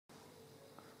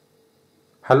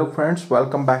Hello friends,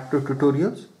 welcome back to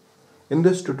tutorials. In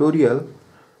this tutorial,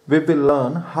 we will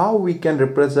learn how we can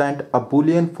represent a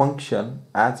Boolean function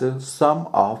as a sum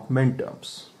of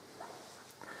minterms.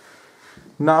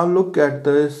 Now look at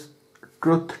this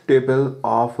truth table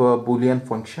of a Boolean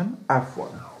function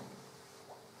f1.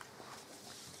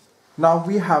 Now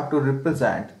we have to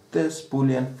represent this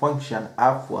Boolean function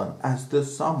f1 as the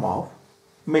sum of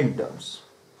minterms.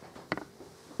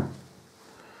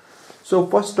 So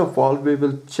first of all, we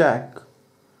will check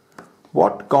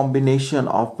what combination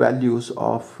of values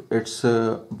of its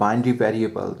binary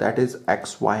variable, that is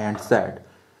x, y and z,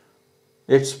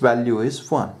 its value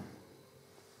is 1.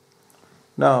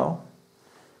 Now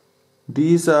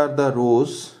these are the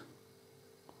rows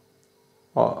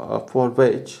for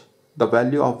which the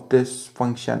value of this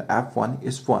function f1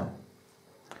 is 1.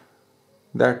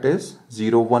 That is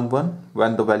 0, 1, 1.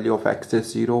 When the value of x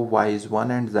is 0, y is 1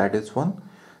 and z is 1,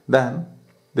 then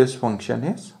this function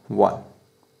is 1.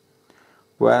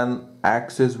 When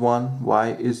x is 1, y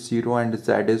is 0 and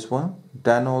z is 1,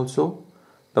 then also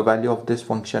the value of this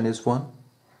function is 1.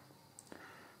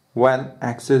 When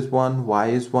x is 1, y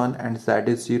is 1 and z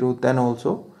is 0, then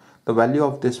also the value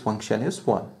of this function is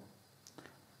 1.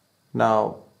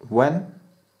 Now when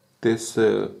this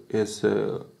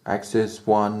x is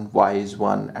 1, y is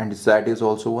 1 and z is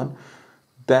also 1,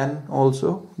 then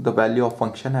also the value of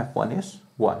function f1 is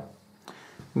 1.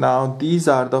 Now these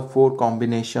are the four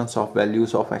combinations of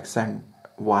values of x and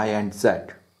y and z,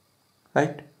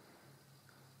 right,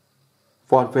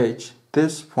 for which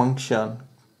this function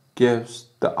gives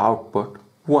the output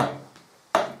 1.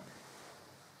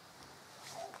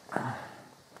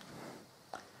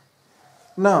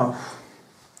 Now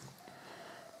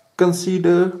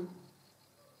consider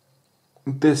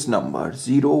this number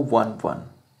 0, 1, 1,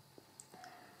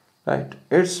 right?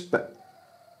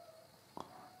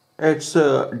 Its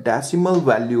decimal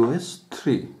value is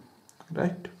 3,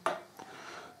 right?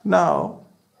 Now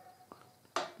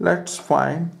let's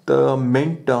find the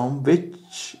minterm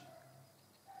which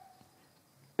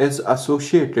is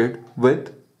associated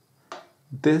with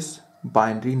this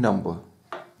binary number.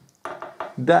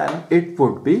 Then it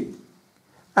would be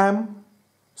m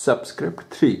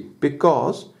subscript 3,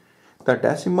 because the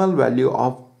decimal value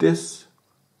of this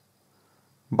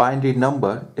binary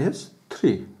number is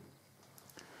 3.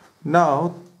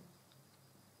 Now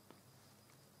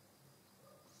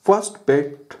first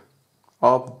bit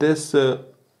of this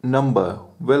number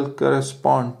will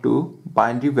correspond to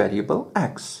binary variable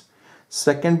x,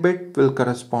 second bit will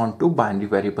correspond to binary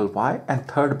variable y, and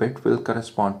third bit will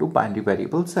correspond to binary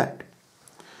variable z.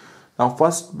 Now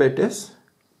first bit is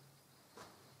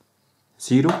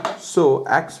 0, so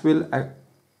x will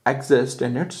exist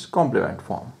in its complement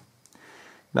form.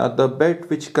 Now the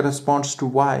bit which corresponds to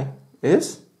y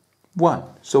is 1,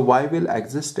 so y will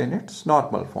exist in its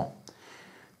normal form.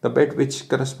 The bit which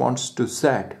corresponds to z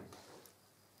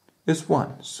is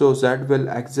 1, so z will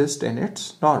exist in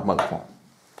its normal form.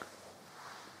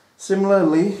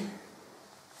 Similarly,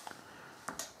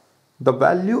 the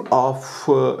value of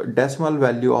decimal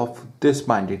value of this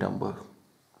binary number,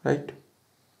 right,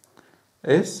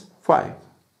 is 5.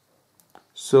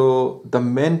 So the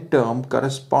minterm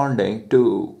corresponding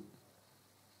to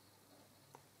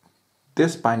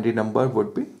this binary number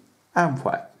would be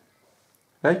m5,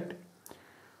 right?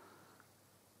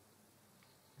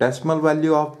 Decimal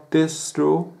value of this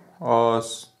row, or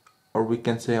we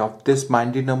can say of this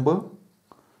binary number,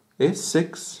 is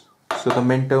 6. So the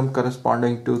minterm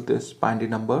corresponding to this binary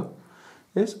number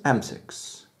is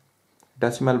m6.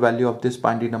 Decimal value of this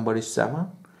binary number is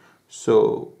 7.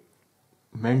 So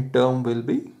minterm will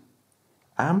be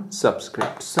m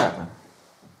subscript 7.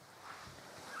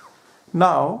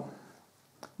 Now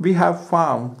we have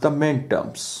found the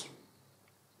minterms,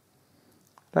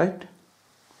 right,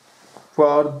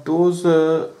 for those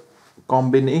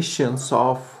combinations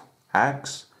of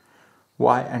x,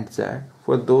 y and z,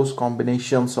 for those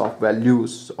combinations of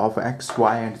values of x,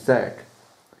 y and z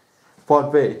for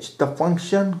which the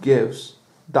function gives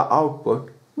the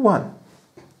output 1.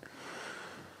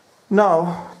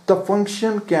 Now the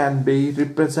function can be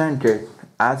represented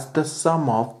as the sum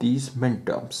of these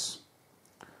minterms.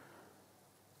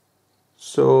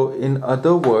 So in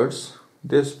other words,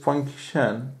 this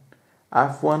function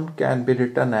f1 can be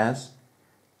written as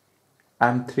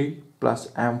m3 plus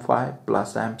m5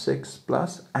 plus m6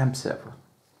 plus m7.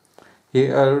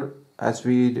 Here, as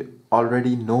we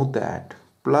already know, that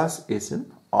plus is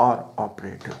an OR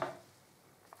operator.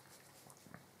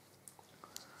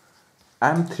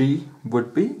 m3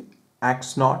 would be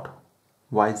x0,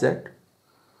 yz,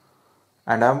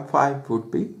 and m5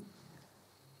 would be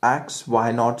x,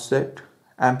 y0, z,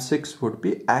 M6 would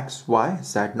be X, Y,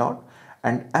 Z0,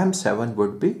 and M7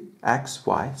 would be X,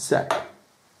 Y, Z.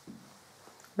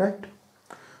 Right?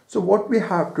 So what we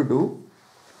have to do,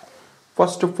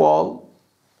 first of all,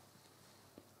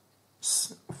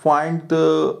 find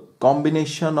the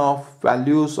combination of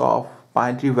values of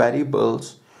binary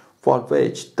variables for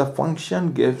which the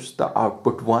function gives the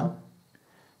output 1.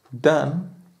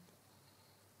 Then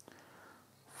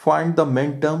find the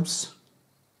minterms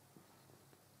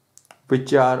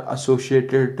which are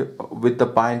associated with the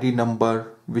binary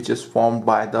number which is formed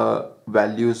by the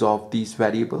values of these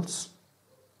variables,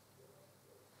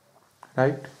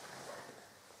 right?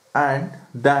 And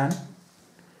then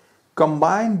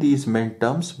combine these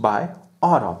minterms by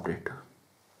OR operator.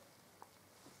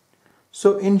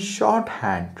 So in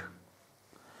shorthand,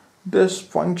 this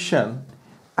function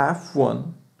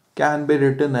f1 can be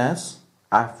written as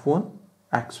f1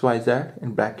 xyz,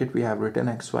 in bracket we have written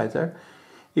xyz,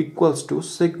 equals to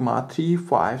sigma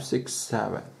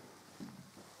 3567.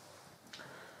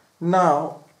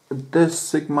 Now this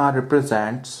sigma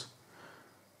represents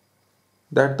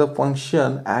that the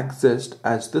function exists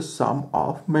as the sum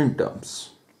of minterms,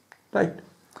 right?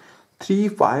 3,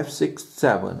 5, 6,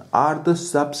 7 are the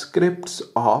subscripts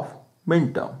of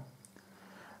minterm,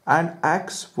 and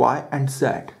x, y, and z,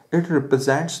 it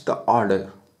represents the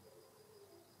order.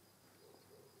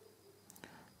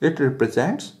 It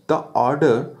represents the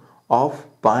order of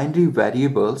binary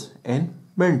variables in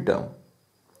minterm.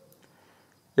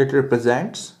 It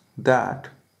represents that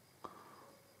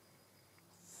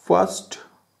first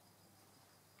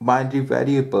binary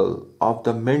variable of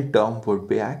the minterm would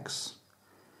be x,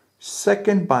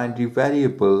 second binary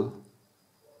variable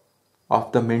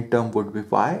of the minterm would be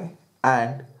y,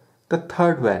 and the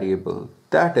third variable,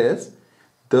 that is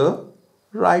the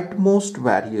rightmost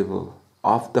variable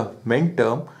of the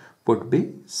minterm, would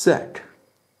be z,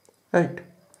 right?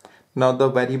 Now the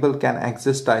variable can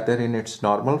exist either in its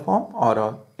normal form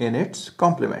or in its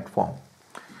complement form.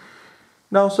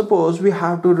 Now suppose we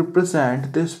have to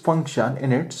represent this function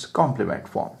in its complement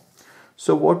form.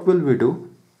 So what will we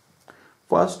do?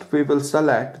 First we will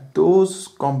select those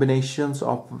combinations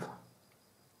of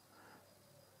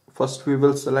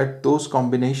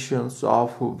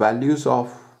values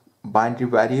of binary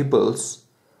variables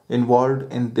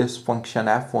involved in this function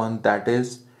f1, that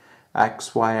is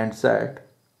x, y, and z,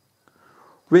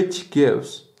 which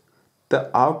gives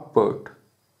the output,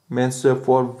 means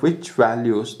for which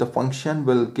values the function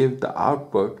will give the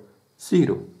output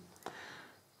 0,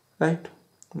 right?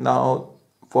 Now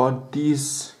for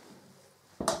these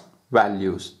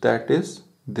values, that is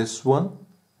this one,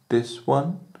 this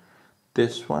one,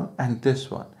 this one, and this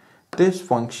one, this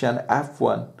function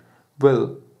f1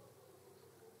 will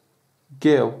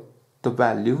give the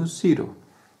value 0.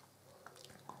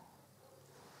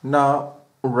 Now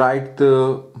write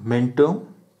the minterm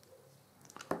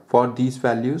for these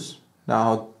values.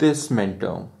 Now this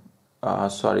minterm,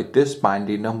 this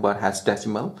binary number has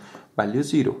decimal value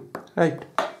 0, right?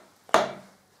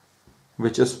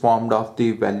 Which is formed of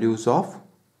the values of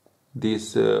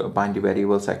these binary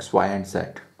variables x, y, and z.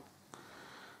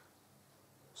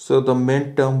 So the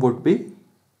minterm would be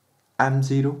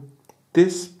m0.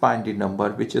 This binary number,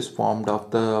 which is formed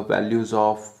of the values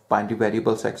of binary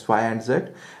variables x, y, and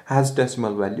z, has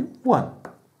decimal value 1.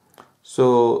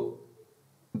 So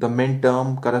the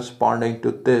minterm corresponding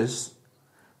to this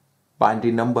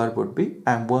binary number would be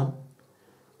m1,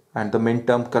 and the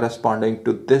minterm corresponding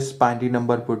to this binary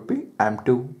number would be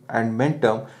m2, and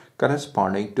minterm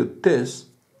corresponding to this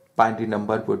binary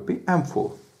number would be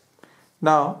m4.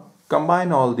 Now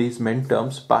combine all these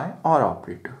minterms by OR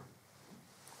operator.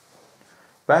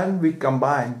 When we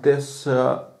combine these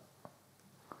all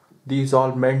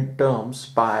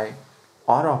minterms by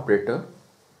OR operator,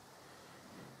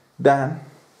 then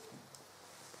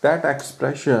that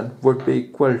expression would be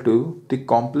equal to the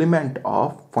complement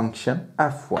of function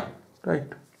f1,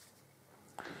 right?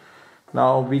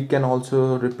 Now we can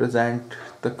also represent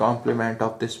the complement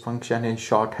of this function in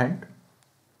shorthand,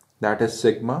 that is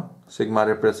sigma. Sigma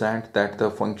represents that the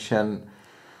function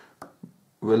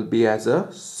will be as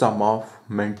a sum of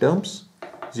minterms.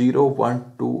 0,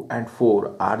 1, 2, and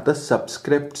 4 are the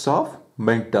subscripts of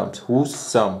minterms whose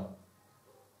sum,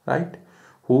 right?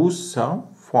 Whose sum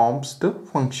forms the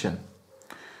function.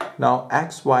 Now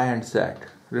x, y, and z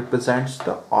represents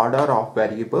the order of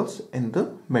variables in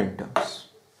the minterms.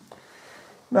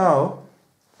 Now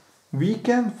we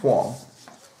can form,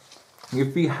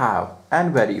 if we have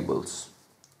n variables,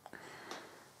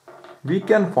 we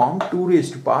can form 2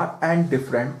 raised to power n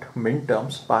different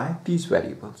minterms by these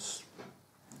variables.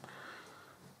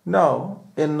 Now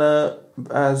in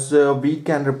as we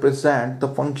can represent the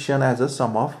function as a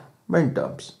sum of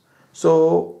minterms.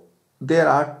 So there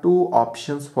are two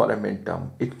options for a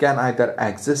minterm. It can either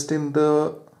exist in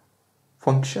the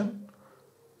function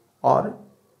or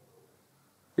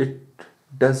it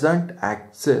doesn't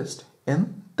exist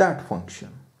in that function.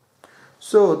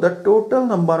 So the total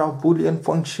number of Boolean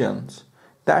functions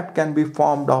that can be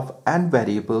formed of n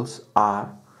variables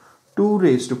are 2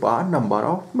 raised to power number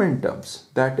of minterms,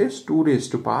 that is 2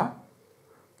 raised to power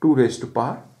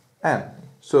n.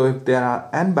 So if there are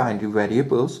n binary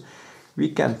variables, we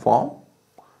can form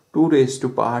 2 raised to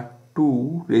power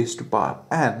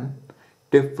n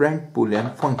different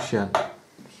Boolean functions.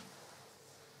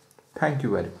 Thank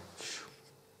you very much.